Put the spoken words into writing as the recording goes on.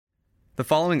The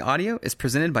following audio is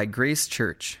presented by Grace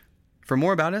Church. For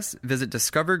more about us, visit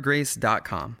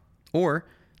discovergrace.com, or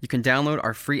you can download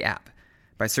our free app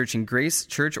by searching Grace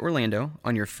Church Orlando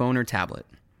on your phone or tablet.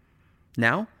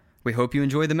 Now, we hope you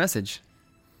enjoy the message.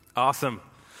 Awesome.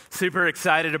 Super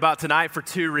excited about tonight for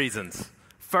two reasons.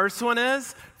 First one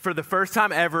is, for the first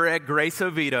time ever at Grace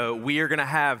Oviedo, we are going to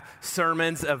have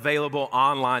sermons available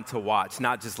online to watch,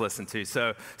 not just listen to.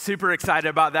 So super excited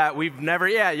about that.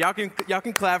 Y'all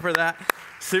can clap for that.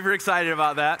 Super excited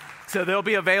about that. So they'll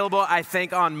be available, I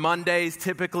think, on Mondays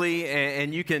typically,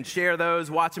 and you can share those,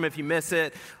 watch them if you miss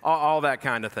it, all that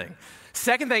kind of thing.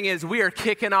 Second thing is, we are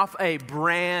kicking off a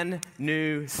brand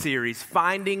new series,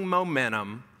 Finding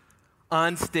Momentum,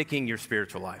 Unsticking Your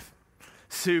Spiritual Life.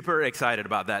 Super excited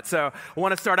about that. So I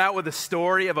want to start out with a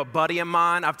story of a buddy of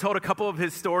mine. I've told a couple of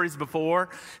his stories before.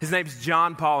 His name's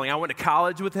John Pauling. I went to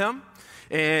college with him,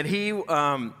 and he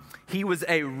was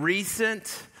a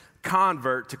recent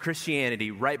convert to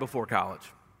Christianity right before college.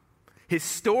 His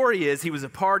story is he was a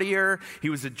partier, he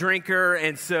was a drinker,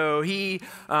 and so he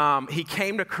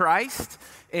came to Christ,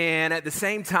 and at the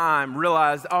same time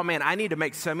realized, oh man, I need to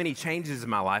make so many changes in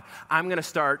my life. I'm going to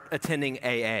start attending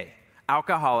AA.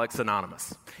 Alcoholics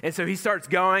Anonymous. And so he starts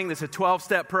going, there's a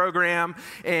 12-step program,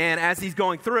 and as he's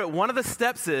going through it, one of the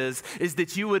steps is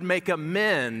that you would make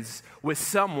amends with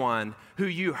someone who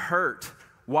you hurt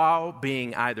while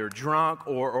being either drunk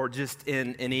or just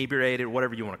inebriated,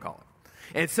 whatever you want to call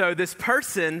it. And so this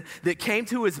person that came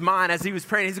to his mind as he was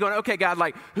praying, he's going, okay, God,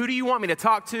 like, who do you want me to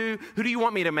talk to? Who do you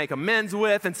want me to make amends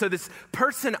with? And so this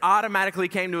person automatically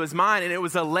came to his mind, and it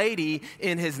was a lady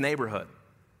in his neighborhood.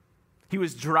 He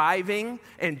was driving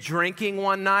and drinking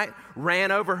one night,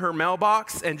 ran over her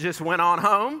mailbox, and just went on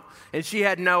home, and she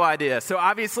had no idea. So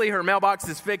obviously her mailbox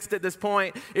is fixed at this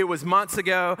point. It was months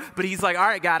ago, but he's like, all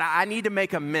right, God, I need to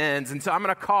make amends, and so I'm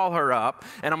going to call her up,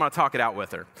 and I'm going to talk it out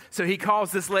with her. So he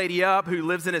calls this lady up who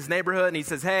lives in his neighborhood, and he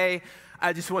says, hey,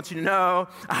 I just want you to know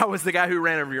I was the guy who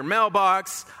ran over your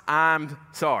mailbox. I'm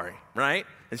sorry, right?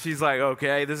 And she's like,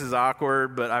 okay, this is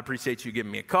awkward, but I appreciate you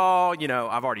giving me a call. You know,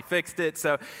 I've already fixed it.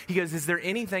 So he goes, is there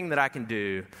anything that I can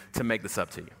do to make this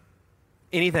up to you?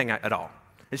 Anything at all?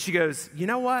 And she goes, you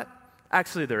know what?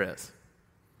 Actually, there is.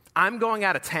 I'm going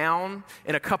out of town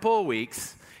in a couple of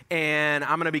weeks, and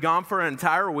I'm going to be gone for an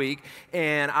entire week,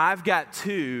 and I've got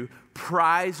 2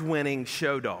 prize-winning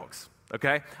show dogs,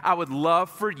 okay? I would love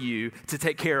for you to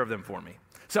take care of them for me.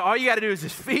 So all you got to do is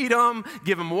just feed them,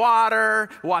 give them water,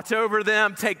 watch over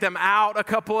them, take them out a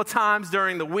couple of times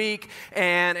during the week.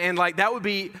 And like that would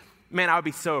be, man, I would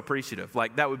be so appreciative.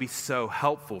 Like that would be so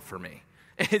helpful for me.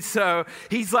 And so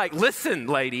he's like, listen,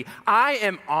 lady, I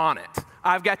am on it.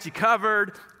 I've got you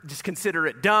covered. Just consider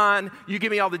it done. You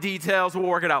give me all the details. We'll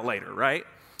work it out later, right?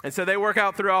 And so they work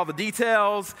out through all the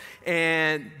details,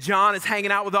 and John is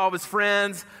hanging out with all of his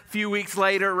friends a few weeks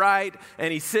later, right?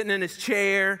 And he's sitting in his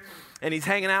chair, and he's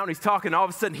hanging out, and he's talking, and all of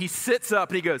a sudden he sits up,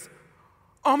 and he goes,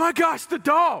 oh my gosh, the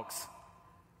dogs.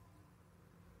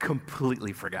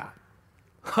 Completely forgot.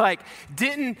 Like,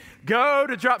 didn't go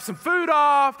to drop some food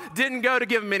off, didn't go to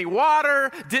give them any water,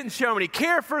 didn't show any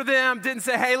care for them, didn't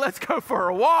say, hey, let's go for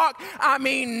a walk. I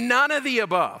mean, none of the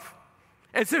above.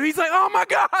 And so he's like, oh my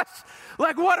gosh,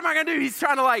 like what am I going to do? He's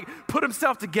trying to like put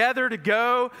himself together to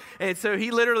go. And so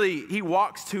he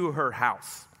walks to her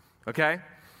house, okay?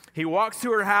 He walks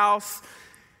to her house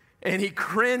and he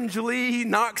cringely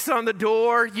knocks on the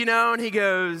door, and he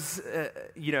goes,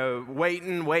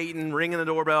 waiting, ringing the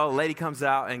doorbell. A lady comes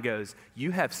out and goes,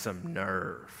 you have some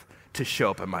nerve to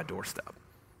show up at my doorstep.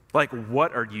 Like,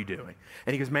 what are you doing?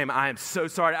 And he goes, ma'am, I am so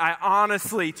sorry. I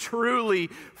honestly, truly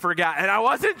forgot. And I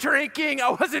wasn't drinking.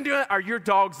 I wasn't doing it. Are your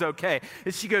dogs okay?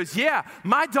 And she goes, yeah,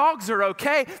 my dogs are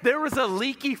okay. There was a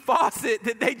leaky faucet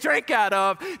that they drank out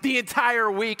of the entire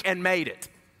week and made it.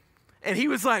 And he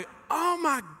was like, oh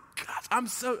my gosh, I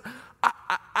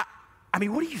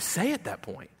mean, what do you say at that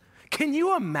point? Can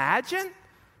you imagine?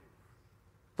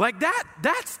 Like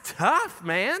that's tough,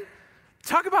 man.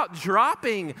 Talk about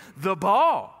dropping the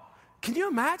ball. Can you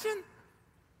imagine?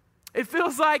 It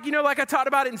feels like, like I talked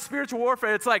about it in spiritual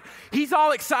warfare. It's like he's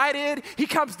all excited. He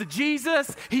comes to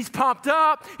Jesus. He's pumped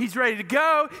up. He's ready to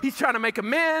go. He's trying to make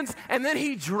amends. And then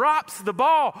he drops the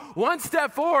ball. 1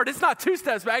 step forward. It's not 2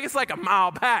 steps back. It's like a mile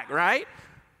back, right?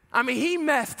 I mean, he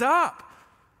messed up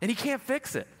and he can't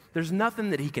fix it. There's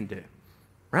nothing that he can do,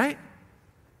 right?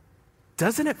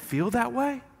 Doesn't it feel that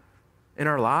way in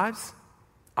our lives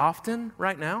often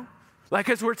right now? Like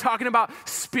as we're talking about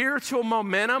spiritual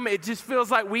momentum, it just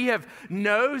feels like we have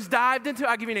nosedived into.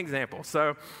 I'll give you an example.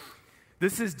 So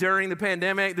This is during the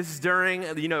pandemic. This is during,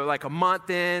 like a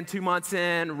month in, 2 months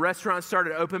in. Restaurants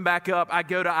started to open back up. I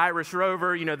go to Irish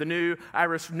Rover, the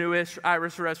newish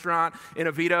Irish restaurant in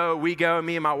Oviedo. We go,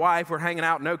 me and my wife, we're hanging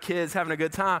out, no kids, having a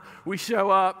good time. We show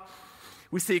up.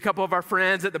 We see a couple of our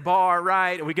friends at the bar,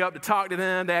 right? And we go up to talk to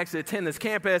them. They actually attend this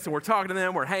campus, and we're talking to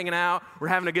them. We're hanging out. We're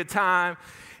having a good time.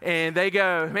 And they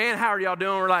go, man, how are y'all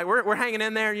doing? We're like, we're hanging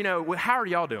in there. How are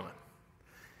y'all doing?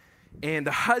 And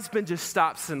the husband just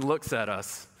stops and looks at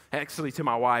us, actually to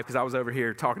my wife, because I was over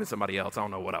here talking to somebody else. I don't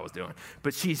know what I was doing.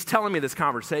 But she's telling me this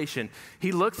conversation.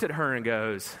 He looks at her and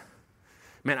goes,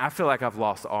 man, I feel like I've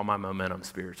lost all my momentum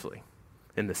spiritually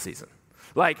in this season.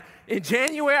 Like in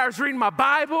January, I was reading my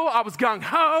Bible. I was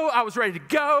gung-ho. I was ready to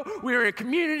go. We were in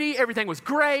community. Everything was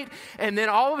great. And then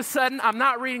all of a sudden, I'm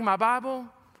not reading my Bible.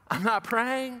 I'm not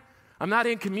praying. I'm not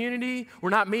in community. We're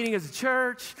not meeting as a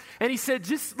church. And he said,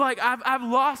 just like I've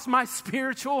lost my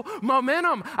spiritual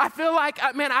momentum. I feel like,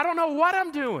 I don't know what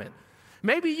I'm doing.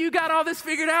 Maybe you got all this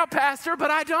figured out, Pastor, but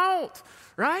I don't,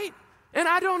 right? And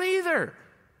I don't either.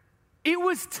 It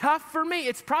was tough for me.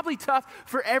 It's probably tough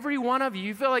for every one of you.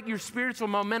 You feel like your spiritual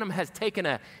momentum has taken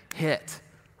a hit,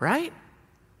 right?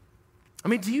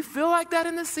 Do you feel like that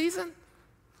in this season?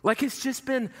 Like it's just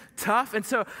been tough? And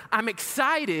so I'm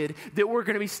excited that we're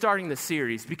going to be starting the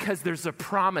series because there's a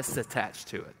promise attached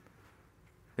to it.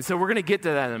 And so we're going to get to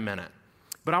that in a minute.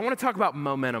 But I want to talk about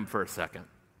momentum for a second,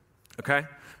 okay?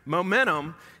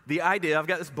 Momentum, the idea, I've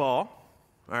got this ball,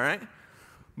 all right?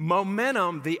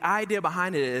 Momentum, the idea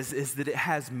behind it is that it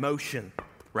has motion,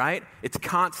 right? It's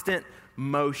constant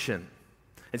motion.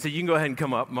 And so you can go ahead and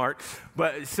come up, Mark.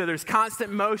 But so there's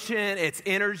constant motion. It's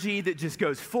energy that just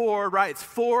goes forward, right? It's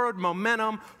forward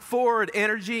momentum, forward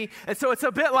energy. And so it's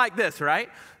a bit like this, right?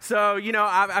 So,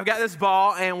 I've got this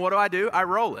ball, and what do? I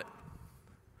roll it.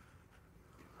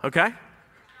 Okay?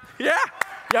 Yeah.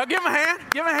 Y'all give him a hand.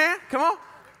 Give him a hand. Come on.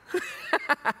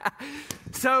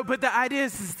 But the idea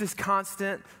is this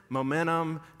constant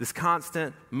momentum, this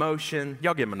constant motion.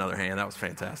 Y'all give him another hand. That was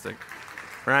fantastic,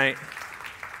 right?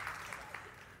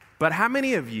 But how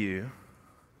many of you,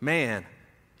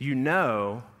 you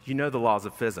know the laws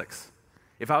of physics.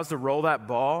 If I was to roll that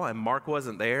ball and Mark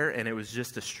wasn't there and it was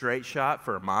just a straight shot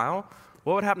for a mile,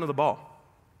 what would happen to the ball?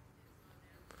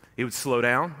 It would slow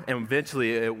down, and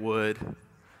eventually it would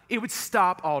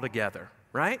stop altogether,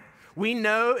 right? We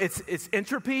know it's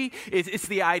entropy. It's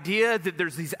the idea that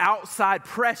there's these outside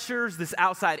pressures, this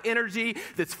outside energy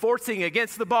that's forcing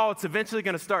against the ball. It's eventually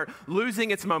going to start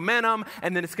losing its momentum,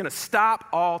 and then it's going to stop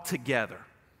altogether,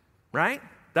 right?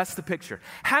 That's the picture.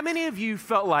 How many of you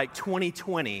felt like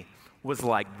 2020 was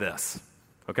like this,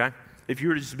 okay? If you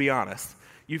were to just be honest.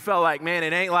 You felt like, man,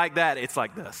 it ain't like that. It's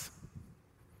like this.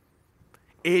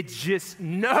 It just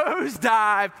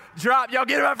nosedive, drop. Y'all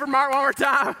get it up for Mark one more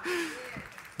time.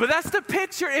 But that's the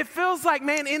picture. It feels like,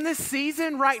 man, in this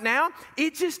season right now,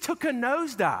 it just took a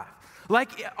nosedive. Like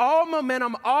all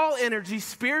momentum, all energy,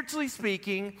 spiritually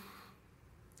speaking.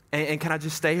 And can I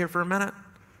just stay here for a minute?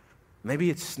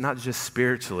 Maybe it's not just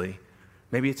spiritually.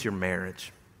 Maybe it's your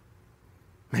marriage.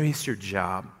 Maybe it's your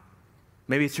job.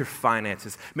 Maybe it's your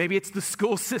finances. Maybe it's the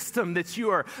school system that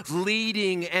you are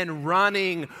leading and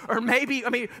running. Or maybe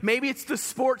it's the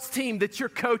sports team that you're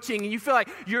coaching and you feel like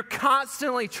you're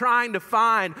constantly trying to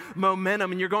find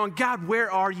momentum and you're going, God, where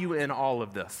are you in all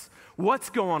of this? What's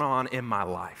going on in my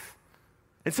life?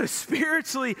 And so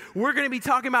spiritually, we're going to be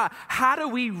talking about how do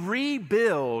we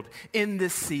rebuild in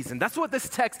this season. That's what this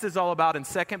text is all about in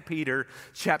 2 Peter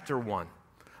chapter 1.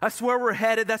 That's where we're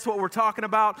headed. That's what we're talking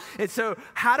about. And so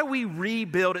how do we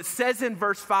rebuild? It says in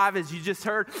verse 5, as you just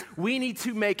heard, we need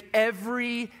to make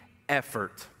every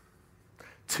effort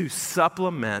to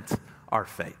supplement our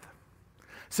faith.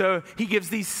 So he gives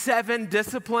these 7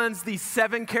 disciplines, these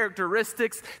 7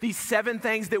 characteristics, these 7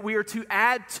 things that we are to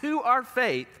add to our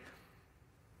faith,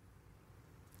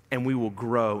 and we will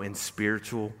grow in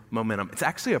spiritual momentum. It's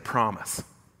actually a promise.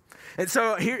 And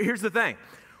so here's the thing.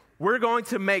 We're going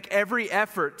to make every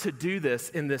effort to do this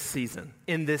in this season,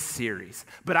 in this series.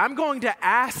 But I'm going to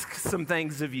ask some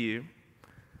things of you.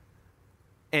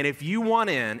 And if you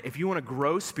want to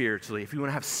grow spiritually, if you want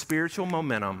to have spiritual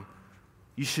momentum,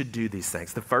 you should do these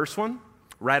things. The first one,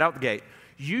 right out the gate,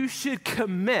 you should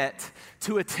commit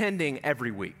to attending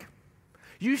every week.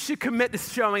 You should commit to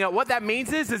showing up. What that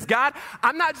means is God,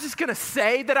 I'm not just going to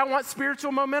say that I want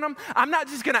spiritual momentum. I'm not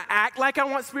just going to act like I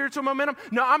want spiritual momentum.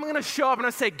 No, I'm going to show up and I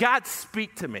say, God,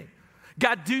 speak to me.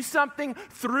 God, do something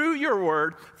through your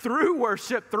word, through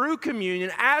worship, through communion,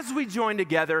 as we join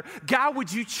together. God,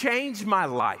 would you change my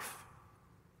life?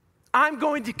 I'm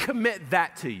going to commit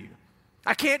that to you.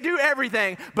 I can't do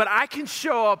everything, but I can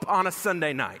show up on a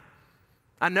Sunday night.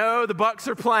 I know the Bucks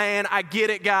are playing. I get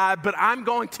it, God, but I'm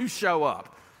going to show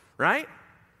up, right?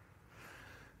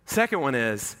 Second one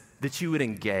is that you would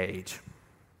engage.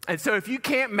 And so if you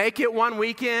can't make it one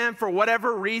weekend for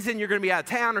whatever reason, you're going to be out of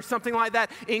town or something like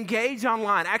that, engage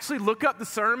online. Actually look up the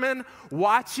sermon,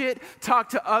 watch it, talk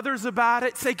to others about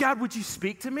it. Say, God, would you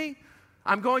speak to me?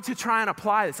 I'm going to try and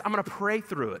apply this. I'm going to pray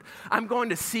through it. I'm going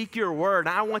to seek your word. And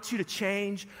I want you to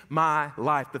change my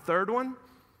life. The third one,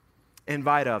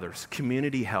 invite others.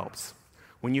 Community helps.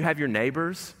 When you have your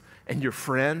neighbors and your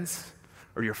friends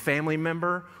or your family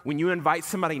member, when you invite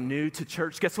somebody new to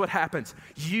church, guess what happens?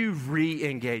 You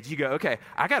re-engage. You go, okay,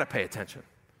 I got to pay attention.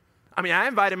 I mean, I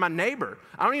invited my neighbor.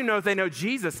 I don't even know if they know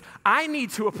Jesus. I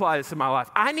need to apply this in my life.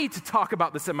 I need to talk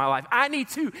about this in my life. I need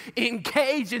to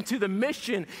engage into the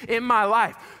mission in my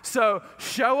life. So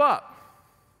show up,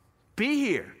 be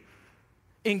here,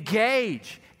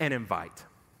 engage, and invite.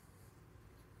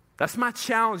 That's my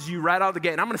challenge to you right out of the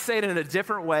gate. And I'm going to say it in a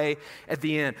different way at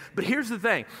the end. But here's the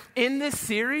thing. In this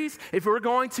series, if we're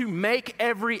going to make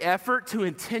every effort to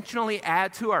intentionally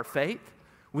add to our faith,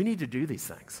 we need to do these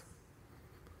things.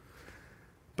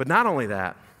 But not only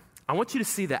that, I want you to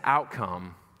see the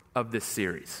outcome of this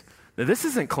series. Now, this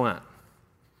isn't Clint.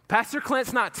 Pastor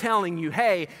Clint's not telling you,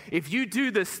 hey, if you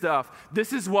do this stuff,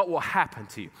 this is what will happen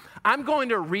to you. I'm going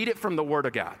to read it from the Word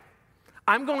of God.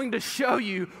 I'm going to show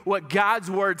you what God's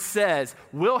Word says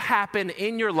will happen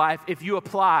in your life if you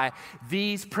apply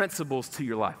these principles to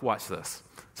your life. Watch this.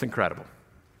 It's incredible.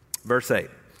 Verse 8.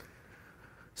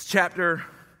 It's chapter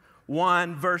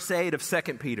 1, verse 8 of 2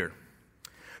 Peter.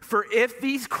 For if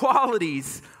these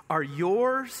qualities are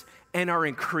yours and are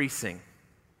increasing,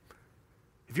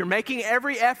 if you're making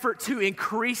every effort to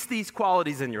increase these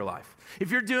qualities in your life,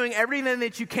 if you're doing everything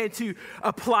that you can to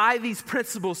apply these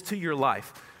principles to your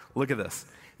life, look at this.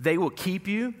 They will keep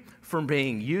you from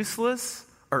being useless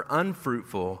or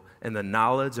unfruitful in the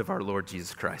knowledge of our Lord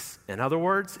Jesus Christ. In other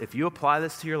words, if you apply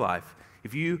this to your life,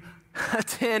 if you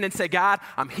attend and say, God,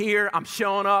 I'm here, I'm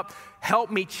showing up,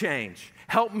 help me change.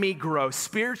 Help me grow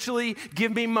spiritually.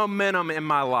 Give me momentum in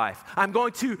my life. I'm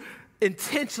going to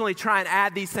intentionally try and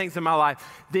add these things in my life.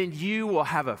 Then you will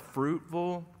have a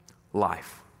fruitful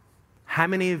life. How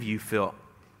many of you feel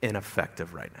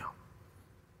ineffective right now?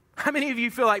 How many of you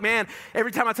feel like, man,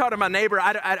 every time I talk to my neighbor,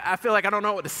 I feel like I don't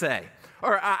know what to say?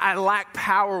 Or I lack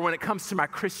power when it comes to my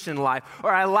Christian life.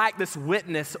 Or I lack this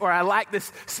witness. Or I lack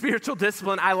this spiritual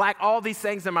discipline. I lack all these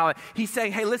things in my life. He's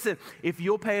saying, hey, listen, if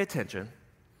you'll pay attention,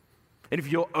 and if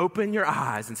you'll open your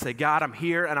eyes and say, God, I'm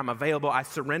here and I'm available, I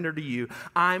surrender to you,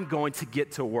 I'm going to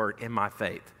get to work in my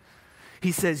faith.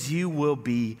 He says you will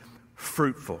be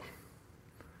fruitful.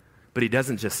 But he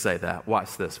doesn't just say that.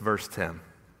 Watch this, verse 10.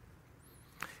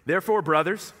 Therefore,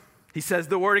 brothers, he says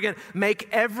the word again, make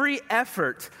every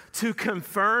effort to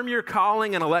confirm your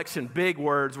calling and election. Big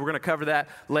words. We're going to cover that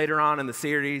later on in the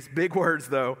series. Big words,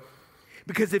 though.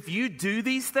 Because if you do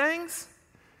these things,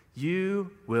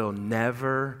 you will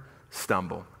never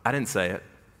stumble. I didn't say it.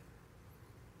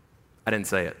 I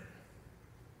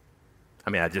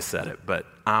mean, I just said it, but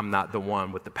I'm not the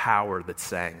one with the power that's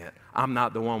saying it. I'm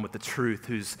not the one with the truth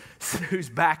who's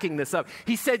backing this up.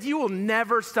 He said you will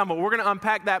never stumble. We're going to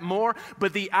unpack that more,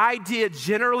 but the idea,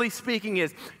 generally speaking,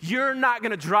 is you're not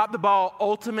going to drop the ball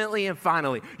ultimately and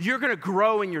finally. You're going to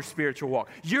grow in your spiritual walk.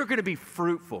 You're going to be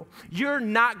fruitful. You're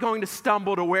not going to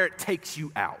stumble to where it takes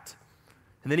you out.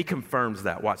 And then he confirms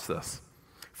that. Watch this.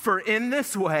 For in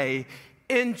this way,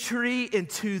 entry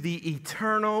into the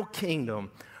eternal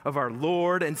kingdom of our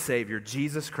Lord and Savior,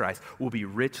 Jesus Christ, will be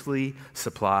richly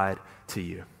supplied to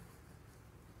you.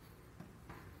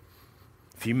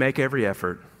 If you make every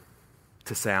effort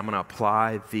to say, I'm going to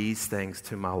apply these things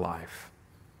to my life,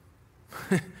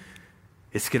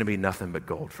 it's going to be nothing but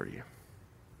gold for you.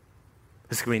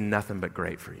 It's going to be nothing but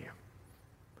great for you.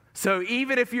 So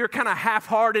even if you're kind of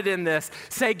half-hearted in this,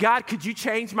 say, God, could you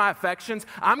change my affections?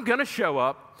 I'm going to show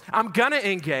up. I'm going to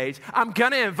engage. I'm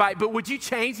going to invite. But would you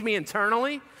change me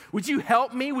internally? Would you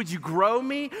help me? Would you grow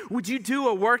me? Would you do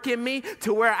a work in me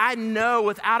to where I know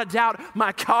without a doubt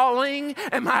my calling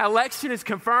and my election is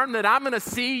confirmed that I'm going to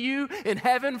see you in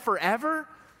heaven forever?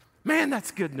 Man,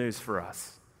 that's good news for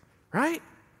us, right?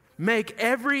 Make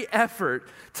every effort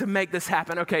to make this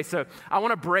happen. Okay, so I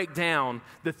want to break down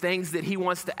the things that he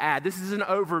wants to add. This is an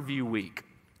overview week,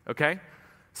 okay?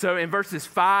 So in verses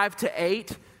 5 to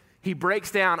 8, he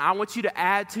breaks down, I want you to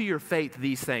add to your faith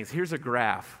these things. Here's a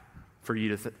graph for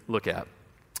you to look at.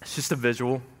 It's just a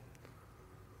visual.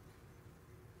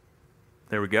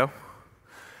 There we go.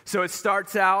 So it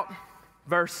starts out,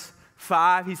 verse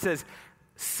 5, he says,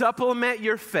 supplement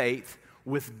your faith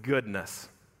with goodness.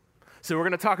 So we're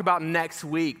going to talk about next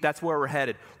week. That's where we're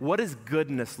headed. What does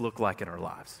goodness look like in our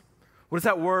lives? What is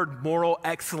that word, moral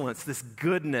excellence, this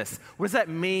goodness? What does that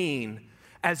mean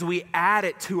as we add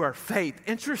it to our faith?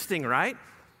 Interesting, right?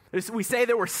 We say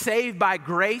that we're saved by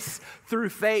grace through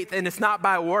faith, and it's not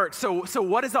by works. So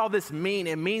what does all this mean?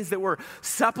 It means that we're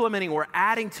supplementing, we're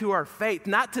adding to our faith,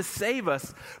 not to save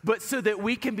us, but so that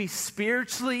we can be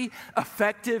spiritually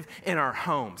effective in our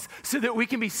homes, so that we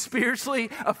can be spiritually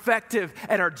effective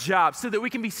at our jobs, so that we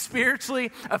can be spiritually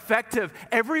effective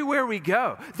everywhere we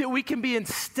go, that we can be in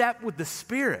step with the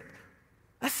Spirit.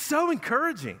 That's so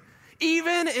encouraging.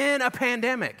 Even in a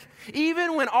pandemic,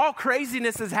 even when all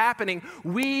craziness is happening,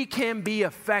 we can be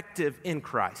effective in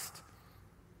Christ.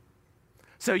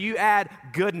 So you add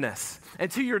goodness,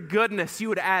 and to your goodness, you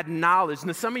would add knowledge.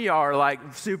 Now, some of y'all are like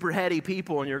super heady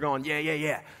people, and you're going,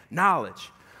 yeah,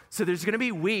 knowledge. So there's going to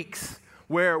be weeks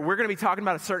where we're going to be talking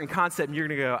about a certain concept, and you're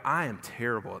going to go, I am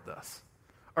terrible at this.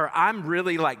 Or I'm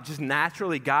really just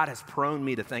naturally, God has prone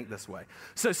me to think this way.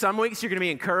 So some weeks you're going to be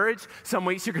encouraged, some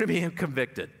weeks you're going to be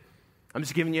convicted. I'm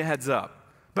just giving you a heads up.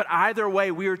 But either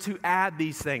way, we are to add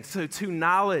these things. So to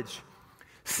knowledge,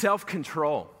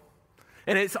 self-control.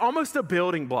 And it's almost a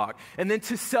building block. And then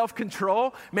to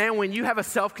self-control, man, when you have a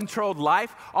self-controlled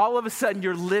life, all of a sudden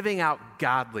you're living out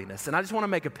godliness. And I just want to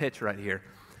make a pitch right here.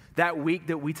 That week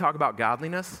that we talk about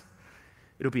godliness,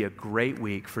 it'll be a great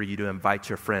week for you to invite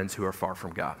your friends who are far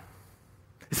from God.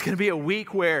 It's going to be a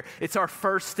week where it's our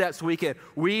First Steps weekend.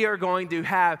 We are going to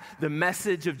have the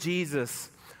message of Jesus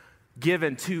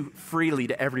given freely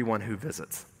to everyone who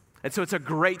visits. And so it's a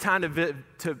great time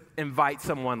to invite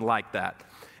someone like that.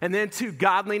 And then to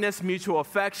godliness, mutual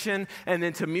affection, and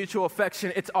then to mutual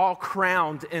affection, it's all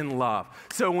crowned in love.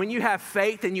 So when you have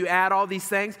faith and you add all these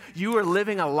things, you are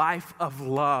living a life of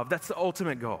love. That's the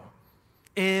ultimate goal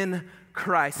in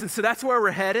Christ. And so that's where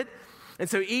we're headed. And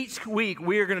so each week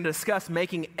we are going to discuss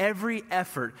making every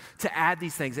effort to add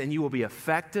these things, and you will be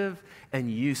effective and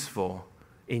useful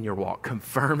in your walk,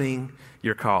 confirming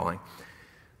your calling.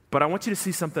 But I want you to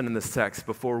see something in this text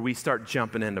before we start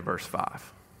jumping into verse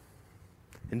 5.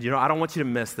 And I don't want you to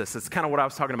miss this. It's kind of what I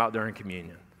was talking about during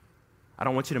communion. I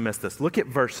don't want you to miss this. Look at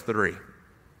verse 3.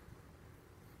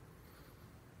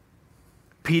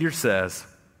 Peter says,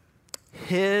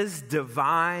 His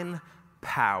divine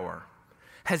power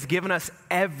has given us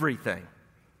everything.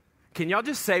 Can y'all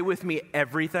just say with me,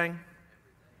 everything?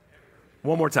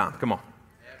 One more time, come on.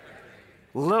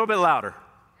 A little bit louder.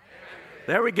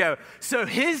 There we go. So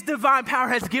His divine power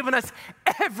has given us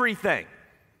everything.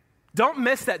 Don't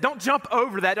miss that. Don't jump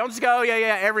over that. Don't just go, oh,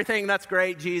 yeah, everything, that's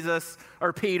great, Jesus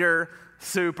or Peter,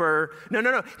 super.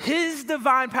 No. His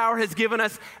divine power has given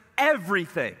us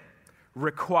everything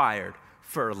required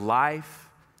for life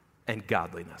and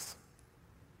godliness.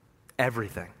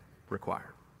 Everything required.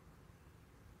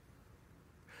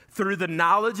 Through the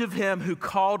knowledge of Him who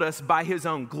called us by His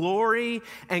own glory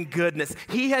and goodness.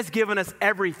 He has given us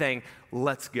everything.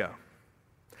 Let's go.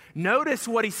 Notice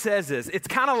what he says is, it's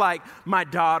kind of like my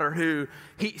daughter who,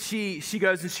 she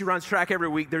goes and she runs track every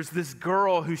week. There's this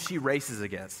girl who she races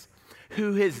against,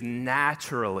 who is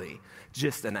naturally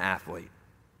just an athlete.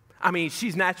 I mean,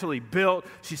 she's naturally built,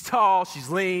 she's tall, she's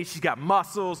lean, she's got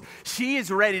muscles. She is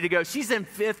ready to go. She's in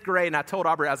 5th grade, and I told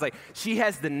Aubrey, I was like, she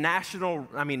has the natural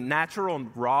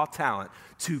and raw talent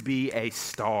to be a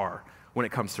star when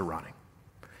it comes to running.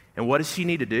 And what does she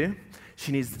need to do?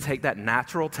 She needs to take that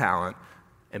natural talent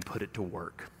and put it to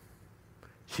work.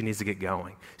 She needs to get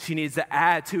going. She needs to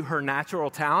add to her natural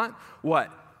talent, what?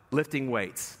 Lifting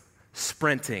weights,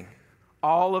 sprinting,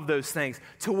 all of those things,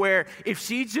 to where if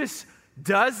she just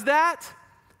does that,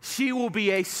 she will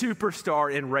be a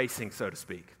superstar in racing, so to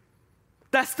speak.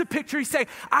 That's the picture he's saying.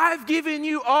 I've given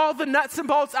you all the nuts and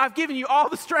bolts. I've given you all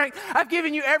the strength. I've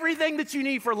given you everything that you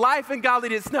need for life and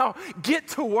godliness. Now, get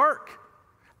to work.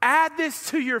 Add this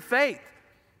to your faith.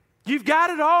 You've got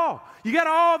it all. You got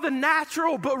all the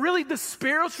natural, but really the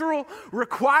spiritual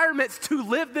requirements to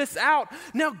live this out.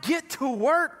 Now get to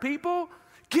work, people.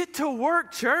 Get to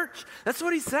work, church. That's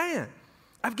what he's saying.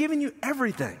 I've given you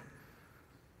everything.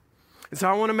 And so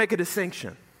I want to make a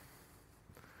distinction.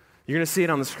 You're going to see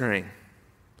it on the screen.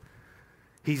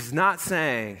 He's not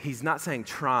saying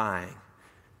trying,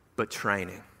 but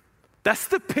training. That's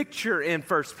the picture in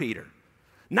 1 Peter.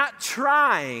 Not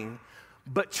trying,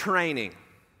 but training.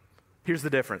 Here's the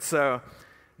difference. So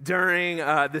during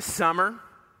this summer,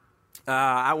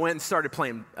 I went and started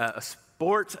playing a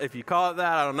sport, if you call it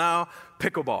that, I don't know,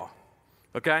 pickleball.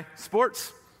 Okay? Sports?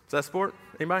 Is that a sport?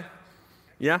 Anybody?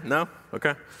 Yeah? No?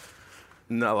 Okay.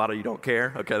 No, a lot of you don't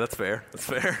care. Okay, that's fair. That's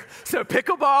fair. So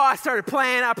pickleball, I started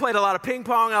playing. I played a lot of ping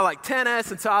pong. I like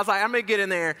tennis. And so I was like, I'm going to get in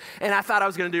there. And I thought I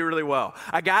was going to do really well.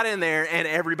 I got in there, and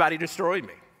everybody destroyed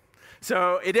me.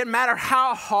 So it didn't matter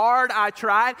how hard I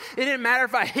tried. It didn't matter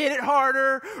if I hit it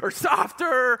harder or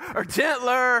softer or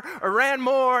gentler or ran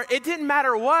more. It didn't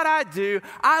matter what I do.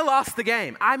 I lost the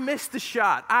game. I missed the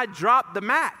shot. I dropped the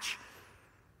match.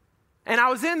 And I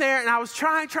was in there, and I was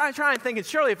trying, thinking,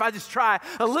 surely if I just try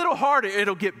a little harder,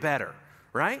 it'll get better,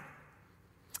 right?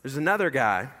 There's another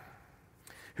guy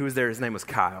who was there. His name was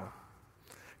Kyle.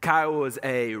 Kyle was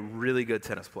a really good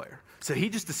tennis player. So he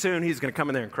just assumed he was going to come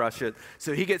in there and crush it.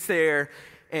 So he gets there,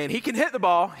 and he can hit the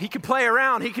ball. He can play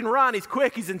around. He can run. He's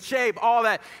quick. He's in shape, all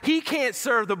that. He can't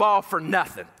serve the ball for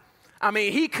nothing. I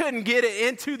mean, he couldn't get it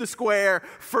into the square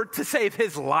to save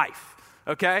his life.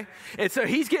 Okay? And so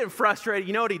he's getting frustrated.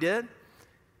 You know what he did?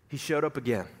 He showed up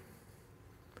again.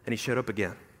 And he showed up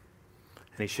again.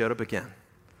 And he showed up again.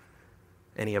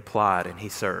 And he applied, and he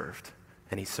served.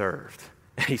 And he served.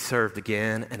 And he served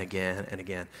again and again and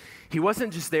again. He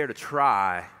wasn't just there to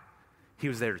try. He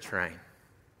was there to train.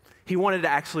 He wanted to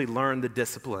actually learn the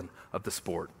discipline of the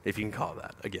sport, if you can call it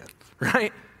that again,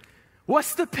 right?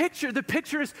 What's the picture? The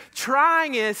picture is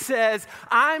trying says,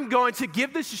 I'm going to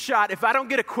give this a shot. If I don't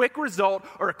get a quick result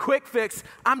or a quick fix,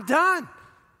 I'm done.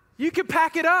 You can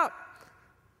pack it up.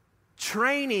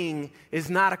 Training is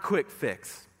not a quick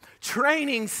fix.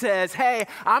 Training says, hey,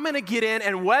 I'm going to get in,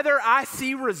 and whether I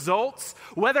see results,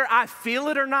 whether I feel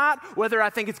it or not, whether I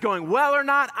think it's going well or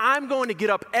not, I'm going to get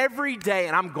up every day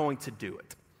and I'm going to do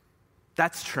it.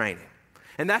 That's training.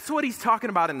 And that's what he's talking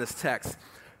about in this text.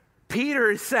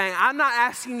 Peter is saying, I'm not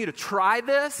asking you to try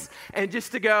this and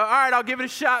just to go, all right, I'll give it a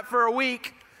shot for a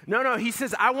week. No, he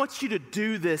says, I want you to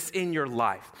do this in your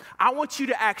life. I want you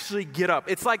to actually get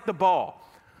up. It's like the ball.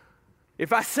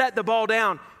 If I set the ball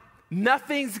down,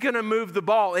 nothing's going to move the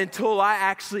ball until I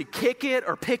actually kick it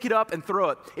or pick it up and throw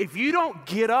it. If you don't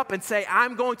get up and say,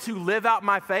 I'm going to live out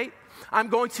my faith, I'm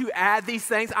going to add these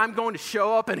things, I'm going to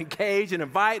show up and engage and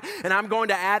invite, and I'm going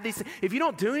to add these things. If you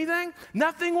don't do anything,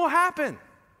 nothing will happen.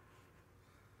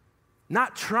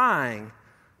 Not trying,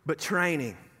 but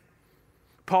training.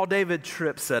 Paul David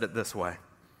Tripp said it this way.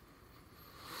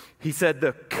 He said,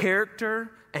 the character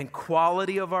and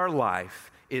quality of our life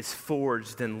is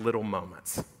forged in little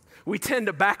moments. We tend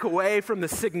to back away from the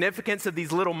significance of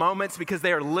these little moments because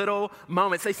they are little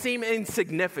moments. They seem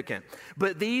insignificant,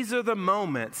 but these are the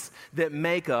moments that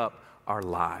make up our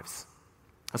lives.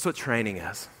 That's what training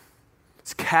is.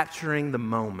 It's capturing the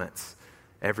moments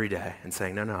every day and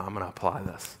saying, no, I'm going to apply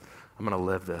this. I'm going to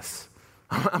live this.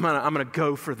 I'm going to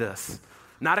go for this.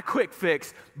 Not a quick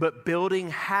fix, but building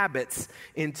habits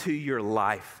into your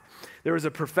life. There was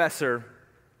a professor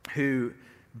who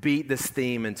beat this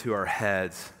theme into our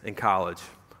heads in college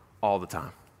all the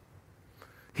time.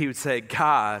 He would say,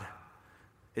 God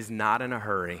is not in a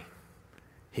hurry.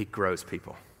 He grows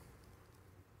people.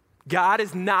 God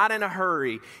is not in a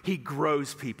hurry. He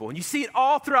grows people. And you see it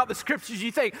all throughout the scriptures.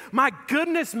 You think, my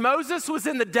goodness, Moses was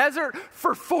in the desert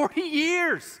for 40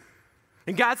 years.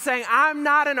 And God's saying, I'm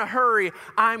not in a hurry.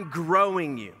 I'm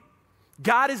growing you.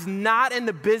 God is not in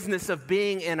the business of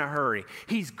being in a hurry.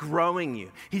 He's growing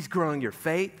you. He's growing your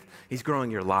faith. He's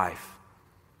growing your life.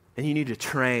 And you need to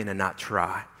train and not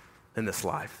try in this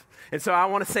life. And so I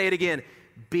want to say it again.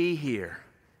 Be here,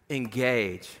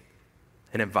 engage,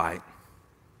 and invite.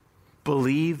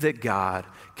 Believe that God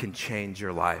can change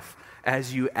your life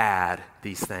as you add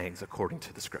these things according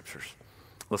to the scriptures.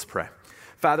 Let's pray.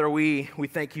 Father, we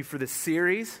thank you for this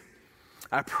series.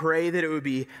 I pray that it would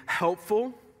be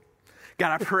helpful.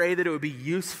 God, I pray that it would be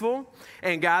useful.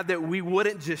 And God, that we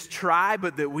wouldn't just try,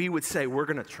 but that we would say, we're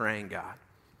going to train, God.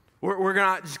 We're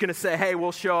not just going to say, hey,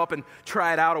 we'll show up and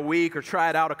try it out a week or try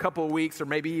it out a couple of weeks or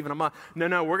maybe even a month.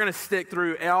 No, we're going to stick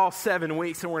through all 7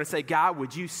 weeks and we're going to say, God,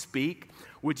 would you speak?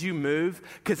 Would you move?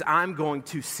 Because I'm going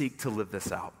to seek to live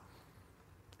this out.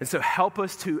 And so help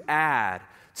us to add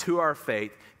to our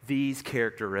faith these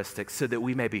characteristics so that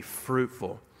we may be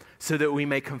fruitful, so that we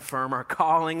may confirm our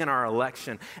calling and our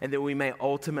election, and that we may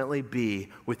ultimately be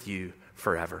with you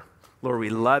forever. Lord, we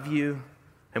love you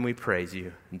and we praise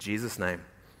you. In Jesus' name,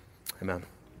 amen.